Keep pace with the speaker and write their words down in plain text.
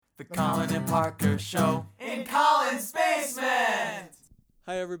The Collin and Parker Show in Collin's basement.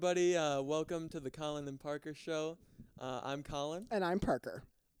 Hi, everybody. Welcome to the Collin and Parker Show. I'm Collin. And I'm Parker.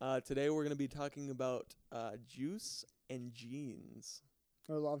 Today we're going to be talking about juice and jeans.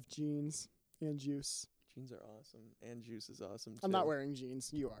 I love jeans and juice. Jeans are awesome, and juice is awesome, too. I'm not wearing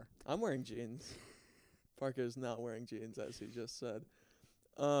jeans. You are. I'm wearing jeans. Parker's not wearing jeans, as he just said.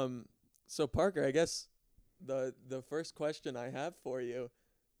 So, Parker, I guess the first question I have for you,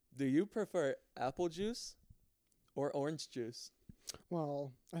 do you prefer apple juice or orange juice?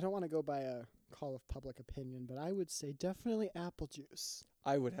 Well, I don't want to go by a call of public opinion, but I would say definitely apple juice.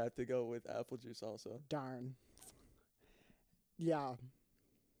 I would have to go with apple juice also. Darn. Yeah.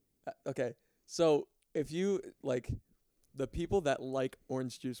 Okay, so if you, the people that like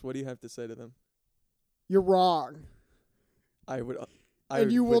orange juice, what do you have to say to them? You're wrong.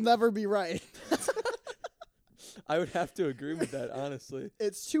 And you will never be right. I would have to agree with that, honestly.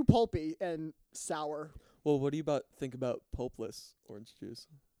 It's too pulpy and sour. Well, what do you think about pulpless orange juice?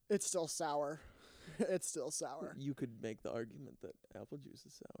 It's still sour. It's still sour. You could make the argument that apple juice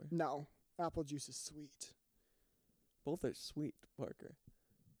is sour. No, apple juice is sweet. Both are sweet, Parker.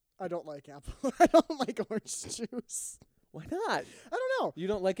 I don't like apple. I don't like orange juice. Why not? I don't know. You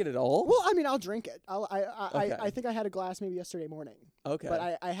don't like it at all? Well, I mean, I'll drink it. Okay. I think I had a glass maybe yesterday morning. Okay.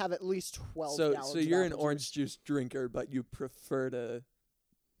 But I have at least 12 gallons. So you're of an orange juice drinker, but you prefer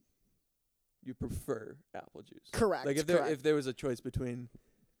apple juice. Correct. Like if there was a choice between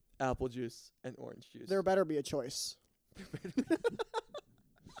apple juice and orange juice. There better be a choice.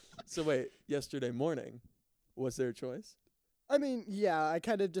 So wait, yesterday morning, was there a choice? I mean, yeah, I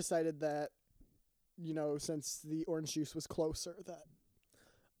kind of decided that, since the orange juice was closer, that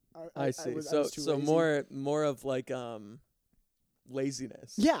I see. I was too lazy. more of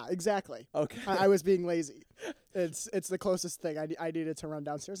laziness. Yeah, exactly. Okay. I was being lazy. It's the closest thing. I needed to run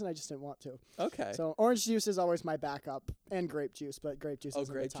downstairs and I just didn't want to. Okay. So orange juice is always my backup, and grape juice, but grape juice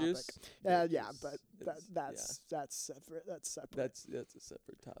isn't the topic. Juice? Yeah, but that's separate. That's separate. That's a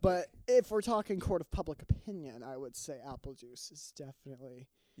separate topic. But if we're talking court of public opinion, I would say apple juice is definitely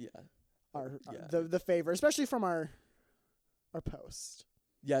the favor, especially from our post.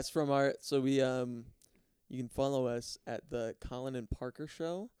 Yes, from our we you can follow us at the Collin and Parker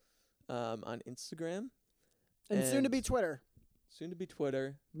Show on Instagram. And soon to be Twitter. Soon to be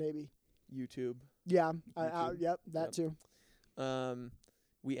Twitter. Maybe. YouTube. Yeah. YouTube. That too.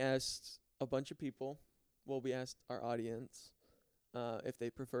 We asked a bunch of people. Well, we asked our audience if they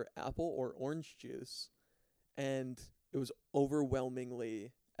prefer apple or orange juice. And it was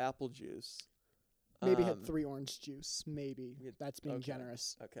overwhelmingly apple juice. Maybe had 3 orange juice. Maybe. That's being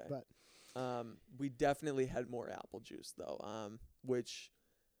generous. Okay. But we definitely had more apple juice, though, which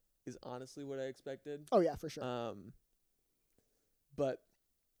is honestly what I expected. Oh, yeah, for sure. But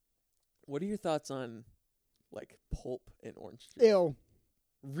what are your thoughts on, pulp in orange juice? Ew.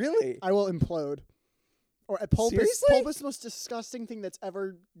 Really? I will implode. Or pulp is the most disgusting thing that's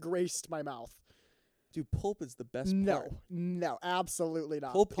ever graced my mouth. Dude, pulp is the best part. No, absolutely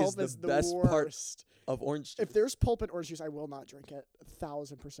not. Pulp is the best worst part of orange juice. If there's pulp in orange juice, I will not drink it.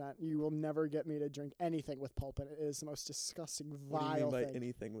 1,000%. You will never get me to drink anything with pulp in it. It is the most disgusting, vile What do you mean by thing.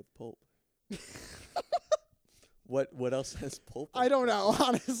 anything with pulp? What else has pulp in I don't know,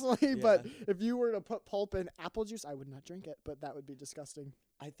 honestly. Yeah. But if you were to put pulp in apple juice, I would not drink it. But that would be disgusting.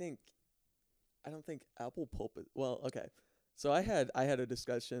 I don't think apple pulp is... Well, okay. So I had a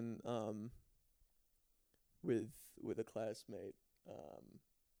discussion with a classmate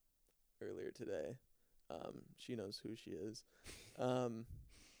earlier today. She knows who she is.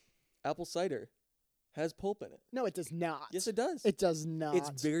 Apple cider has pulp in it. No, it does not. Yes, it does. It does not. It's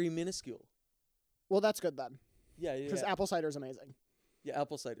very minuscule. Well, that's good then. Yeah. Because apple cider is amazing. Yeah,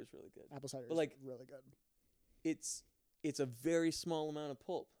 apple cider is really good. Apple cider is really good. It's a very small amount of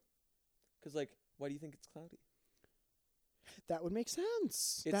pulp. Because, why do you think it's cloudy? That would make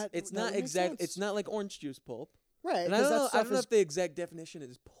sense. It's not exact. It's not like orange juice pulp. Right. And I don't know if the exact definition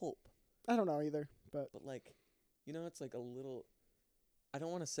is pulp. I don't know either. But it's like a little. I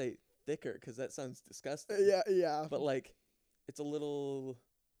don't want to say thicker because that sounds disgusting. Yeah. But it's a little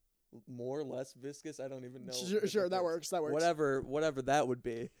more or less viscous. I don't even know. Sure, that works. Whatever that would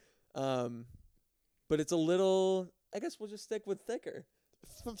be. But it's a little. I guess we'll just stick with thicker.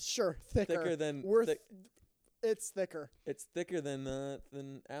 Sure, thicker. Thicker than. It's thicker. It's thicker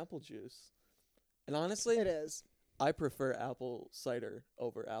than apple juice. And honestly, it is. I prefer apple cider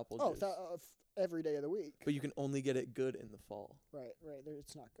over apple juice. Every day of the week. But you can only get it good in the fall. Right.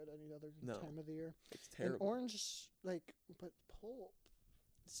 It's not good any other time of the year. It's terrible. And orange, but pulp.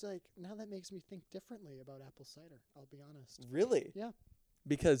 It's now that makes me think differently about apple cider. I'll be honest. Really? Yeah.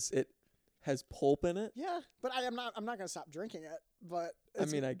 Because it has pulp in it? Yeah, but I'm not going to stop drinking it, but I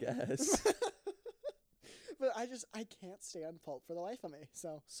mean, I guess. But I can't stand pulp for the life of me.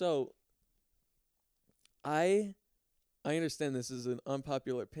 So I understand this is an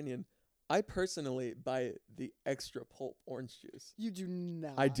unpopular opinion. I personally buy the extra pulp orange juice. You do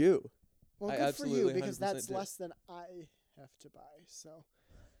not. I do. Well, I good for you, absolutely because that's 100% less than I have to buy. So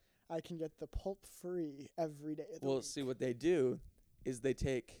I can get the pulp free every day of the week. See, what they do is they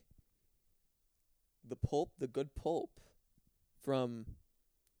take the pulp, the good pulp, from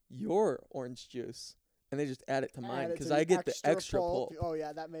your orange juice, and they just add it to mine because I get the extra pulp. Oh,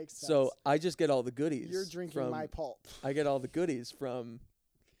 yeah, that makes sense. So I just get all the goodies. You're drinking my pulp. I get all the goodies from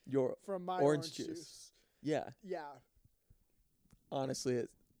my orange juice. Yeah. Yeah. Honestly,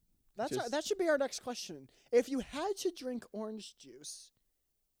 that should be our next question. If you had to drink orange juice,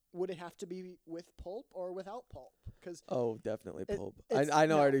 would it have to be with pulp or without pulp? Definitely pulp. I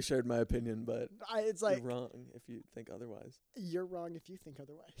know I already shared my opinion, but it's like you're wrong if you think otherwise. You're wrong if you think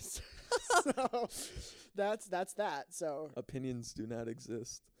otherwise. So that's that. So opinions do not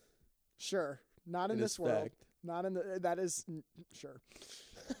exist. Sure, not in this world. Fact. Not in the. That is sure.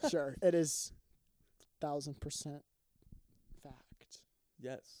 Sure, it is 1,000% fact.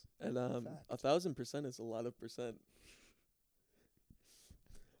 Yes, and 1,000% is a lot of percent.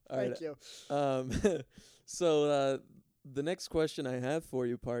 Thank you. So the next question I have for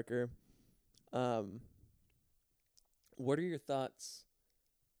you, Parker, what are your thoughts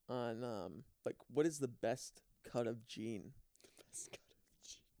on what is the best cut of jean? Best cut of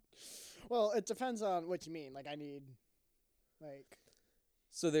jean. Well, it depends on what you mean. I need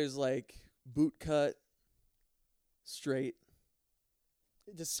So there's boot cut, straight.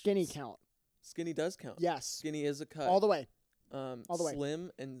 Does skinny count? Skinny does count. Yes. Skinny is a cut. All the way. All the way.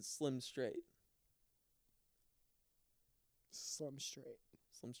 Slim and slim straight. Slim straight.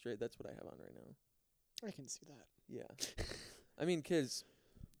 Slim straight. That's what I have on right now. I can see that. Yeah. I mean, 'cause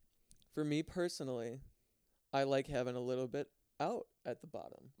for me personally, I like having a little bit out at the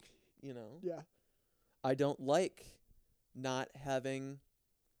bottom, you know? Yeah. I don't like not having,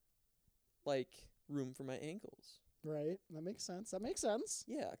 room for my ankles. Right. That makes sense.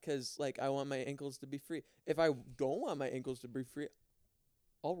 Yeah, 'cause I want my ankles to be free. If I don't want my ankles to be free,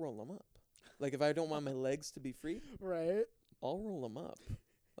 I'll roll them up. If I don't want my legs to be free, right, I'll roll them up.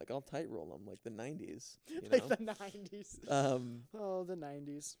 I'll tight roll them like the 90s. You know? Like the 90s. Oh, the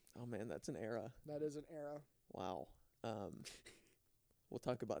 90s. Oh, man, that's an era. That is an era. Wow. We'll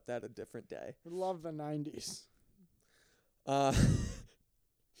talk about that a different day. Love the 90s.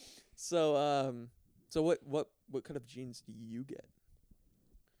 So what kind of jeans do you get?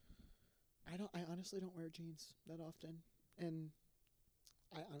 I honestly don't wear jeans that often, and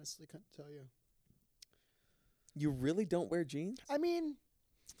I honestly couldn't tell you. You really don't wear jeans? I mean,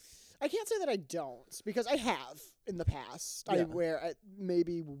 I can't say that I don't, because I have in the past. Yeah. I wear it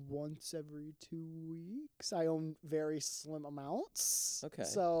maybe once every 2 weeks. I own very slim amounts. Okay.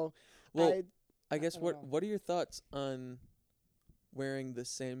 So, well, I guess what are your thoughts on wearing the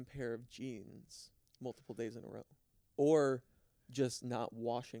same pair of jeans multiple days in a row, or just not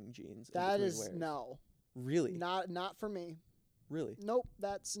washing jeans? That is wears? No. Really? Not for me. Really? Nope.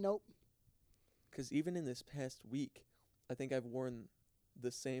 Nope. Because even in this past week, I think I've worn the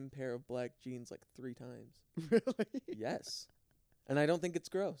same pair of black jeans 3 times. Really? Yes. And I don't think it's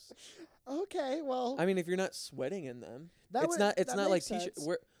gross. Okay, well. I mean, if you're not sweating in them, it's not like t-shirt.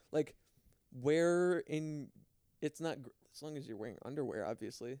 It's not as long as you're wearing underwear,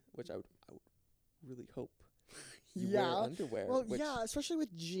 obviously, which I would really hope you wear underwear. Well, yeah, especially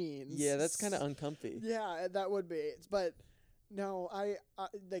with jeans. Yeah, that's kind of uncomfy. Yeah, that would be. But no, I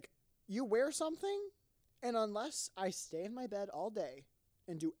you wear something, and unless I stay in my bed all day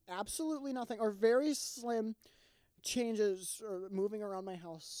and do absolutely nothing, or very slim changes or moving around my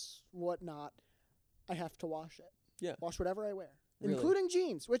house, whatnot, I have to wash it. Yeah. Wash whatever I wear, really? Including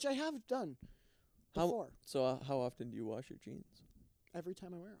jeans, which I have done before. How often do you wash your jeans? Every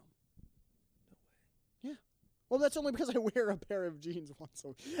time I wear them. No way. Yeah. Well, that's only because I wear a pair of jeans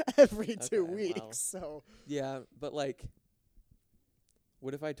every 2 weeks. Wow. So. Yeah, but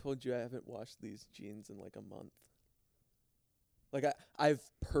what if I told you I haven't washed these jeans in a month?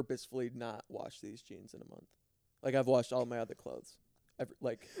 I've purposefully not washed these jeans in a month. I've washed all my other clothes.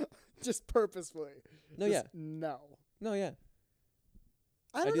 Just purposefully. No, yeah. No. No, yeah.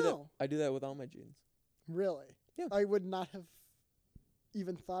 I don't know. I do that with all my jeans. Really? Yeah. I would not have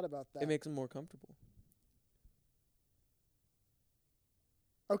even thought about that. It makes them more comfortable.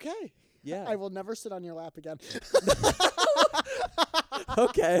 Okay. Yeah. I will never sit on your lap again.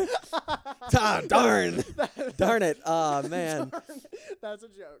 Okay. Darn. Darn it. Oh, man. Darn. That's a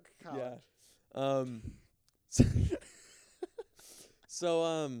joke, Colin. Yeah.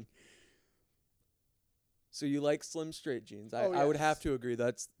 So so you like slim straight jeans. I would have yes. to agree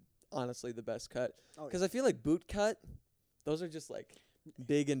that's honestly the best cut. Oh, Because I feel like boot cut, those are just like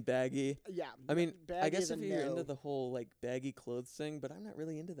big and baggy. yeah. I mean, I baggy guess is a if you're into no. the whole like baggy clothes thing, but I'm not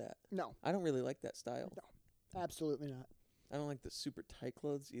really into that. No, I don't really like that style. absolutely not. I don't like the super tight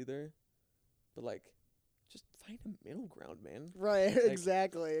clothes either. But like, just find a middle ground, man. Right, Like-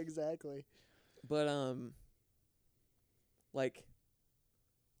 exactly. But like,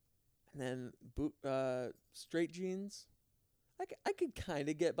 and then straight jeans. I could kind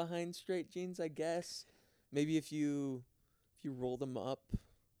of get behind straight jeans, I guess. Maybe if you roll them up,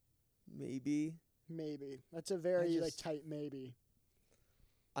 maybe. Maybe. That's a very like just- tight maybe.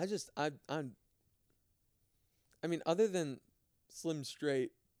 I mean, other than slim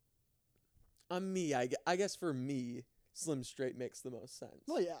straight, I guess for me, slim straight makes the most sense.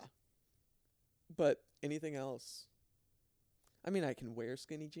 Well, yeah. But anything else? I mean, I can wear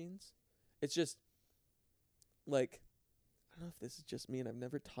skinny jeans. It's just like, I don't know if this is just me, and I've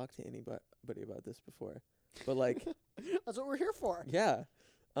never talked to anybody about this before. But like, That's what we're here for. yeah,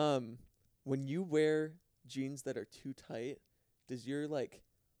 when you wear jeans that are too tight, does your like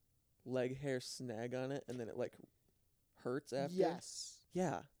leg hair snag on it, and then it like hurts after? Yes.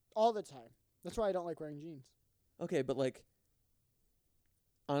 Yeah. All the time. That's why I don't like wearing jeans. Okay, but like,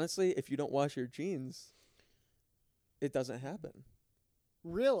 honestly, if you don't wash your jeans, it doesn't happen.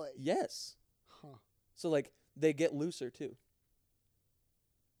 Really? Yes. Huh. So like, they get looser too.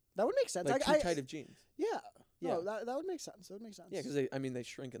 That would make sense. Like too tight of jeans. Yeah. Yeah. No, that would make sense. That would make sense. Yeah, because they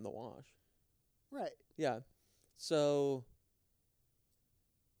shrink in the wash. Right. Yeah. So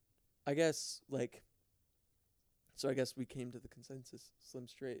I guess I guess we came to the consensus slim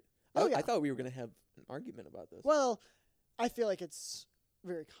straight. Oh, yeah. I thought we were gonna have an argument about this. Well, I feel like it's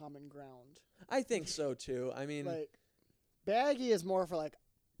very common ground. I think so too. I mean, Like, baggy is more for like,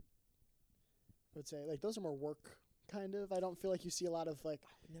 I would say like those are more work kind of. I don't feel like you see a lot of like.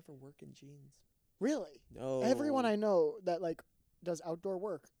 I would never work in jeans. Really? No. Everyone I know that like does outdoor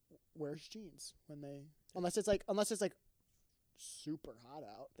work wears jeans when they unless it's like super hot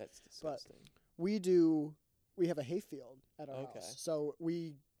out. That's disgusting. We have a hay field at our Okay. house. So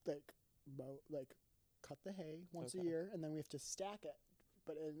we cut the hay once a Okay. year and then we have to stack it.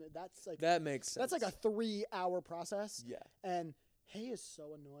 But that's like That makes sense. that's like a 3-hour process yeah. and hay is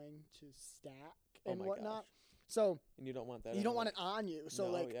so annoying to stack Oh and my whatnot. gosh. So And you don't want that. you don't on want it on you. So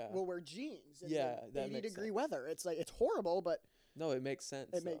No, like yeah. we'll wear jeans. In Yeah, like that 80 makes degree sense. weather. It's like it's horrible, but No, it makes sense.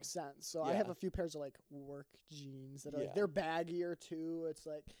 it though. makes sense. So I Yeah. have a few pairs of like work jeans that are like Yeah. they're baggier too. It's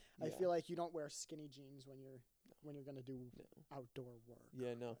like I Yeah. feel like you don't wear skinny jeans when you're gonna do No. outdoor work.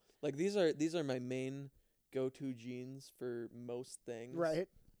 Yeah, no. Like these are my main go-to jeans for most things. Right.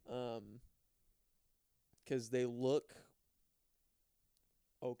 'Cause they look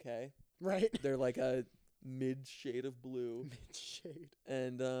okay. Right. They're like a mid shade of blue, Mid shade.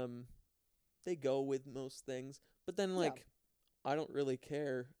 and they go with most things. But then like, I don't really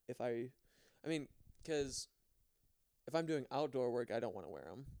care if I mean, 'cause if I'm doing outdoor work, I don't want to wear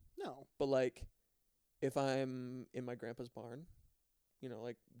them. No. But like, if I'm in my grandpa's barn,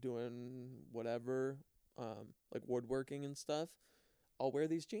 like doing whatever, like woodworking and stuff, I'll wear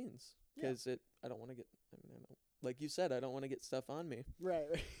these jeans Yeah. 'cause I don't want to get. I mean, I don't, like you said, I don't want to get stuff on me. Right.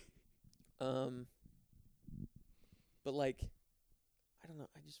 But like, I don't know.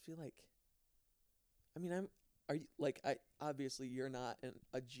 I just feel like, I mean, are you like, obviously you're not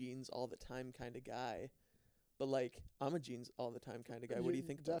a jeans all the time kind of guy, but like, I'm a jeans all the time kind of guy. What do you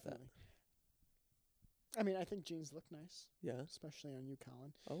think about Definitely. I mean, I think jeans look nice, that? Yeah. especially on you,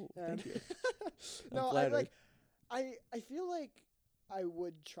 Colin. Oh, And thank you. no, I flattered. like. I feel like I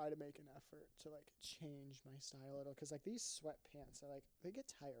would try to make an effort to like change my style a little because like these sweatpants are like they get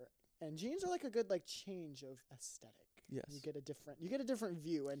tiring, and jeans are like a good like change of aesthetic. Yes. You get a different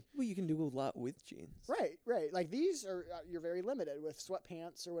view, and Well, you can do a lot with jeans. right. Like these are you're very limited with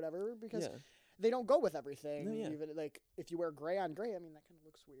sweatpants or whatever because Yeah. they don't go with everything. No, yeah. Even like if you wear gray on gray, I mean that kind of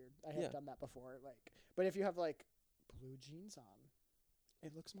looks weird. I have Yeah. done that before. Like, but if you have like blue jeans on,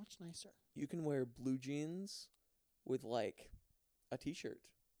 it looks much nicer. You can wear blue jeans with like a t-shirt.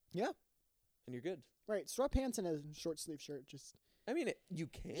 Yeah. And you're good. Right, sweatpants and a short sleeve shirt. Just I mean, you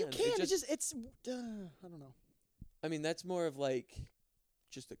can. you can. It's I don't know. I mean, that's more of like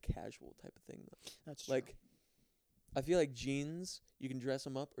just a casual type of thing, though. That's true. Like, I feel like jeans, you can dress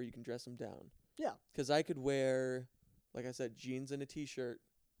them up or you can dress them down. Yeah. 'Cause I could wear, like I said, jeans and a t-shirt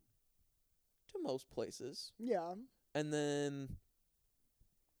to most places. Yeah. And then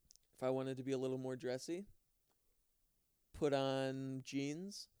if I wanted to be a little more dressy, put on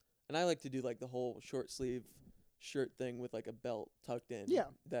jeans. And I like to do like the whole short sleeve shirt thing with like a belt tucked in. Yeah.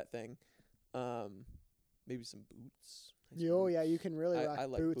 That thing. Maybe some boots. Oh yeah, you can really rock I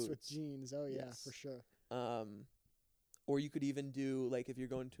like boots with boots. jeans. Oh yeah, Yes. for sure. Or you could even do like if you're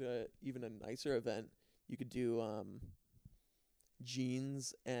going to even a nicer event, you could do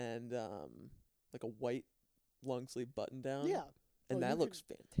jeans and like a white long sleeve button down. Yeah. And that looks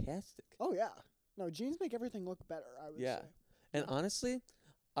fantastic. Oh yeah. No, jeans make everything look better, I would say. And honestly,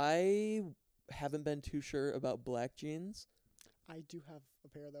 I haven't been too sure about black jeans. I do have a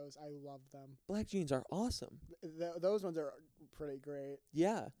pair of those. I love them. Black jeans are awesome. Those ones are pretty great.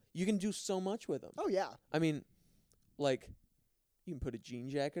 Yeah. You can do so much with them. Oh yeah. I mean, like, you can put a jean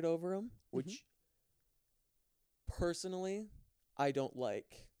jacket over them, which personally, I don't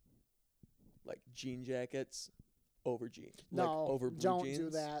like jean jackets over jeans. No, like over blue don't jeans. do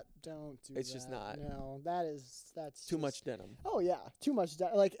that. Don't do that. It's just not. No, that's Too just, much denim. Oh yeah, too much.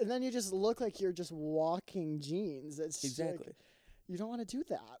 Like, and then you just look like you're just walking jeans. It's Exactly. Like, you don't want to do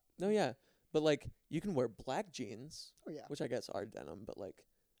that. No, yeah. But, like, you can wear black jeans, Oh yeah. which I guess are denim, but, like,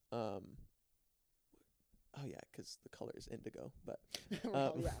 oh, yeah, 'cause the color is indigo. But,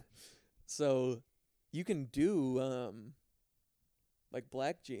 Well, yeah. so you can do, like,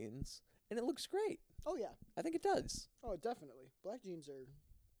 black jeans, and it looks great. Oh yeah. I think it does. Oh definitely. Black jeans are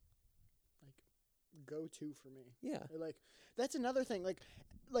like go-to for me. Yeah. They're like that's another thing.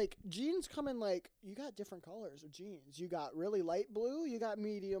 Like jeans come in like you got different colors of jeans. You got really light blue. You got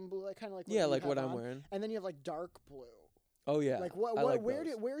medium blue. Like kind of like what Yeah, you like have what I'm on. wearing. And then you have like dark blue. Oh, yeah. Like what? I like where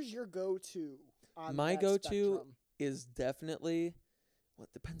those. where's your go-to? On My that go-to spectrum? is definitely, well,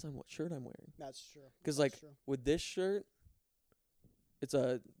 it depends on what shirt I'm wearing. That's true. 'Cause, That's like, true. with this shirt, it's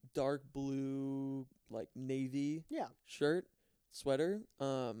a dark blue, like, navy Yeah. shirt, sweater.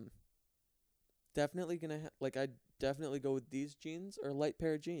 Definitely gonna I'd definitely go with these jeans or a light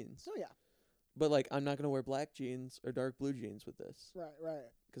pair of jeans. Oh yeah. But, like, I'm not gonna wear black jeans or dark blue jeans with this. Right. Right.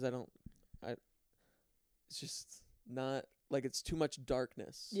 'Cause it's just not, like, it's too much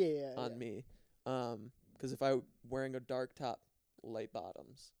darkness Yeah. on me. 'Cause if I'm wearing a dark top, light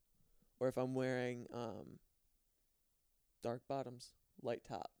bottoms. Or if I'm wearing, dark bottoms, light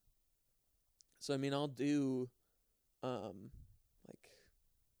top. So, I mean, I'll do, like,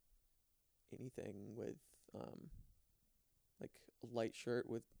 anything with, like, a light shirt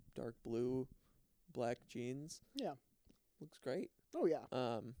with dark blue, black jeans. Yeah. Looks great. Oh yeah.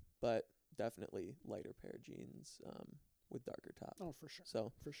 But definitely lighter pair of jeans, with darker top. Oh for sure.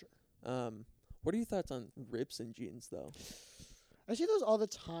 So, For sure. what are your thoughts on rips in jeans, though? I see those all the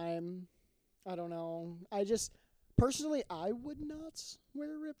time. I don't know. I just personally, I would not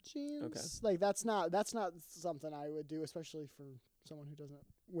wear ripped jeans. Okay. Like that's not something I would do, especially for someone who doesn't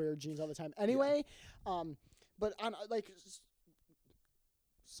wear jeans all the time. Anyway, but on like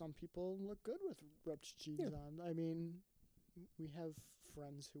some people look good with ripped jeans on. I mean, we have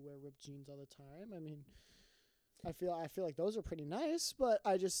friends who wear ripped jeans all the time. I mean, I feel like those are pretty nice, but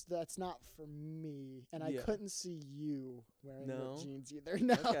that's not for me, and I Yeah. couldn't see you wearing No? ripped jeans either.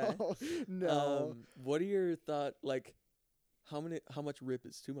 No, Okay. no. What are your thoughts? Like, how much rip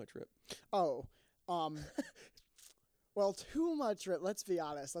is too much rip? Oh, well, too much rip. Let's be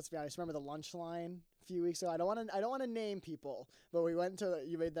honest. Remember the lunch line a few weeks ago? I don't want to name people, but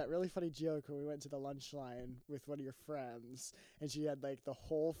you made that really funny joke when we went to the lunch line with one of your friends, and she had like the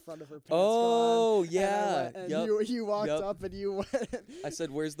whole front of her pants Oh, gone. yeah. And Yup. you walked Yup. up and you went. I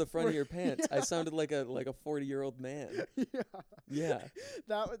said, "Where's the front of your pants?" I Yeah. sounded like a 40-year-old man. Yeah.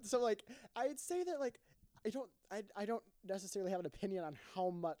 Yeah. So like I'd say that like I don't necessarily have an opinion on how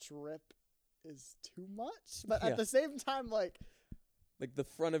much rip is too much, but Yeah. at the same time like Like, the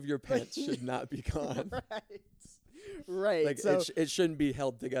front of your pants should not be gone. right Like, so it shouldn't be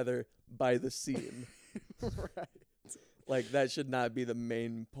held together by the seam. right Like, that should not be the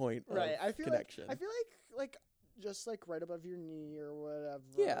main point of I feel connection. like just like right above your knee or whatever.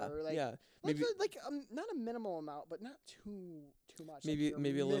 Yeah, Like, yeah. Maybe not a minimal amount, but not too much. maybe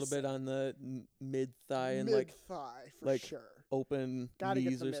a little bit on the mid thigh and like thigh for like sure. open Gotta get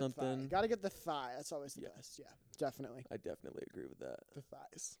knees the or mid-thigh. something. Gotta get the thigh. That's always the Yeah. best. Yeah, definitely I definitely agree with that. the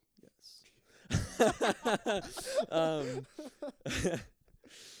thighs. Yes.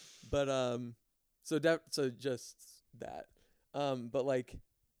 But so just that. But like,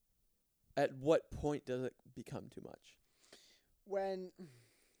 at what point does it become too much? When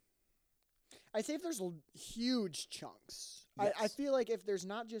I say if there's huge chunks, Yes. I feel like if there's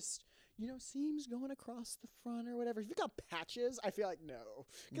not just seams going across the front or whatever, if you got patches, I feel like no,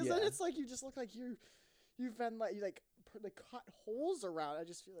 because then Yeah. it's like you just look like you've been like they cut holes around. I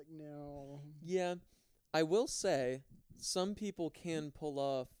just feel like no. Yeah, I will say some people can pull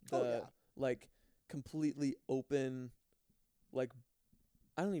off the like completely open, like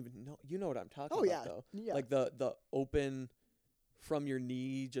I don't even know. You know what I'm talking about though. Yeah. Like the open from your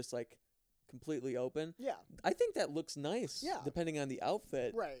knee, just like completely open. Yeah. I think that looks nice. Yeah. Depending on the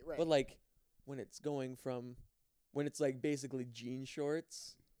outfit. Right. But like when it's like basically jean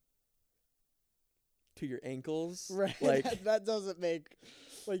shorts to your ankles. Right. Like that doesn't make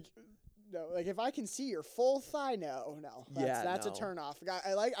like no. Like if I can see your full thigh, no. That's no. a turn off.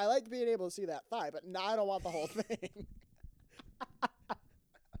 I like being able to see that thigh, but no, I don't want the whole thing.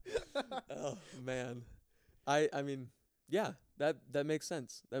 Oh man. I mean, yeah, that makes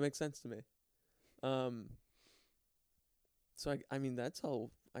sense. That makes sense to me. So I mean that's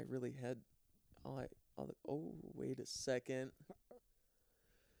all I really had. Oh, wait a second.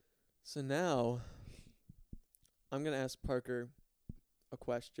 So now I'm going to ask Parker a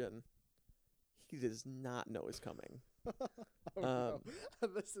question he does not know is coming. No.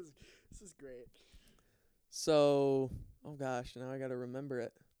 This is great. So, oh gosh, now I got to remember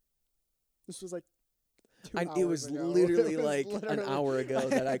it. This was like 2 It hours was ago. literally It was like literally an hour ago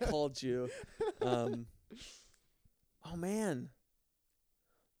that I called you. Oh man.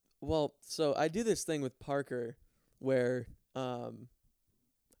 Well, so I do this thing with Parker where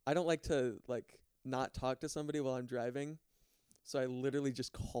I don't like to like not talk to somebody while I'm driving. So I literally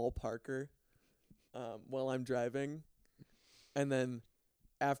just call Parker while I'm driving. And then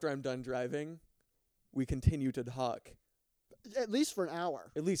after I'm done driving, we continue to talk. At least for an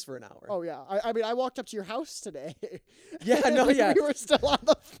hour. At least for an hour. Oh yeah. I mean I walked up to your house today. Yeah, no, yeah. We were still on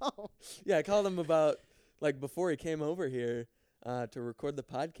the phone. Yeah, I called him about like before he came over here to record the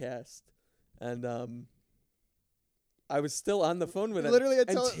podcast, and I was still on the phone with him Literally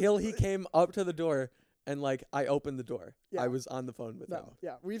until he came up to the door, and like I opened the door. Yeah. I was on the phone with him.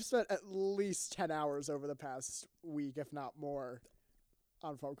 Yeah, we've spent at least 10 hours over the past week, if not more,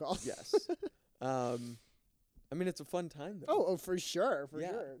 on phone calls. Yes. I mean, it's a fun time though. Oh, for sure, for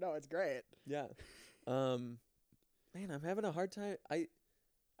Yeah. sure. No, it's great. Yeah. Man, I'm having a hard time. I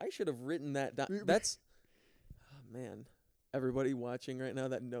should have written that down. That's, oh man, everybody watching right now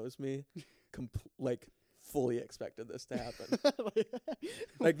that knows me, like fully expected this to happen.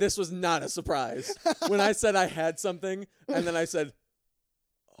 Like this was not a surprise when I said I had something, and then I said,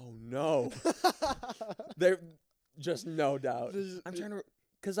 "Oh no," there, just no doubt. I'm trying to,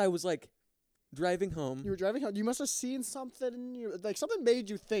 because I was like driving home. You were driving home. You must have seen something. Like something made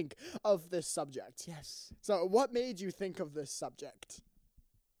you think of this subject. Yes. So what made you think of this subject?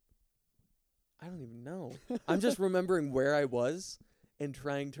 I don't even know. I'm just remembering where I was and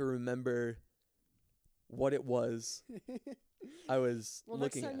trying to remember what it was I was Well,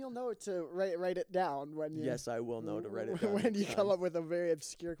 looking next time at. you'll know to write it down when you. Yes, I will know to write it down. when next you time. come up with a very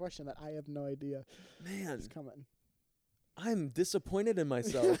obscure question that I have no idea Man, is coming. I'm disappointed in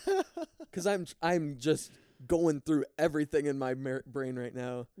myself because I'm just going through everything in my brain right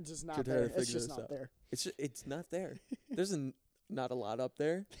now. It's just to not try to there. It's figure just this not out. there. It's not there. There's not a lot up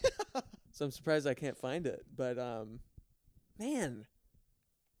there, so I'm surprised I can't find it. But man,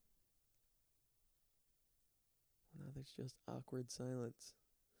 now there's just awkward silence.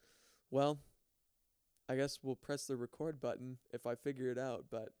 Well, I guess we'll press the record button if I figure it out.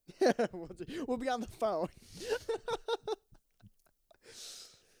 But we'll be on the phone.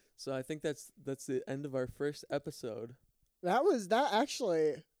 so I think that's the end of our first episode. That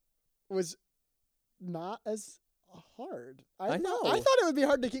actually was not as hard. I know. I thought it would be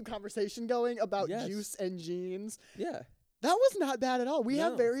hard to keep conversation going about Yes. juice and jeans. Yeah. That was not bad at all. We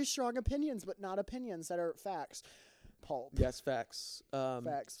have No. very strong opinions, but not opinions that are facts. Pulp. Yes, facts.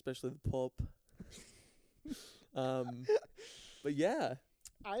 Facts. Especially the pulp. But yeah,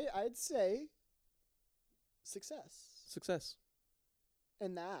 I'd say success. success.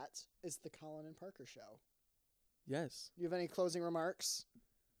 And that is the Collin and Parker Show. Yes. You have any closing remarks?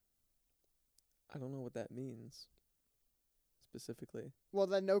 I don't know what that means specifically. Well,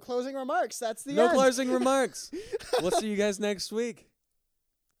 then no closing remarks. That's the No end. closing remarks. We'll see you guys next week.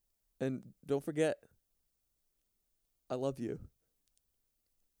 And don't forget, I love you.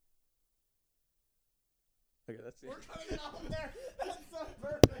 Okay, that's it. We're coming off there. That's so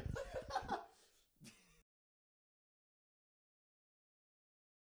perfect.